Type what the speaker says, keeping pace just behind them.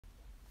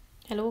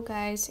Hello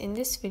guys, in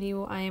this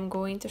video I am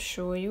going to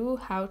show you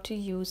how to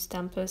use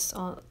templates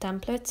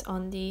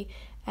on the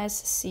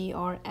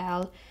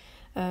SCRL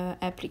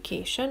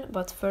application.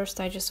 But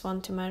first I just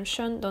want to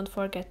mention, don't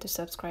forget to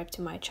subscribe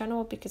to my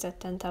channel, because at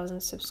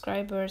 10,000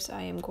 subscribers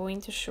I am going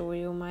to show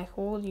you my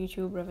whole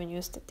YouTube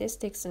revenue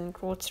statistics and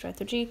growth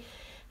strategy,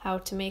 how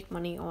to make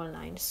money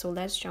online. So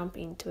let's jump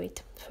into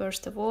it.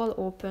 First of all,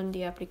 open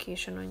the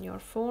application on your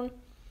phone.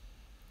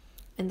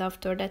 And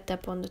after that,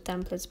 tap on the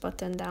templates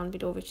button down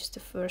below, which is the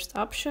first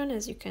option.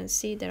 As you can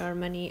see, there are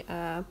many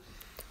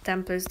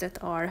templates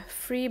that are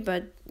free,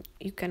 but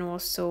you can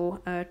also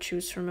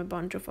choose from a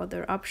bunch of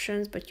other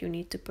options, but you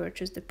need to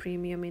purchase the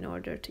premium in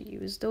order to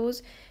use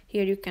those.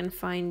 Here you can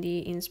find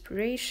the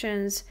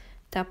inspirations,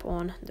 tap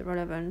on the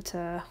relevant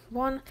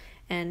one,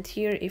 and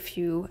here if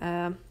you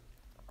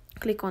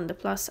click on the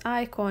plus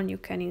icon, you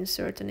can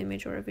insert an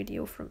image or a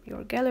video from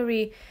your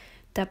gallery.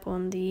 Tap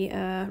on the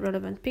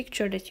relevant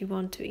picture that you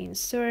want to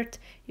insert.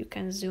 You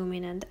can zoom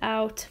in and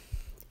out.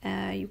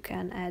 You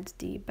can add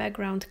the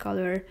background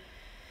color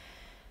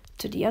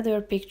to the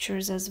other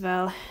pictures as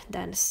well.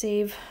 Then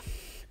save.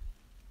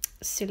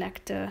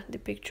 Select the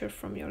picture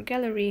from your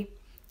gallery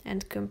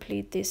and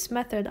complete this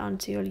method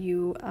until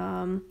you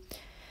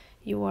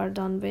are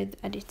done with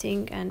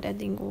editing and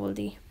adding all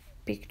the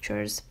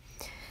pictures.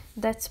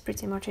 That's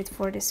pretty much it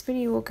for this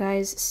video,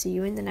 guys. See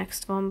you in the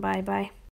next one. Bye bye.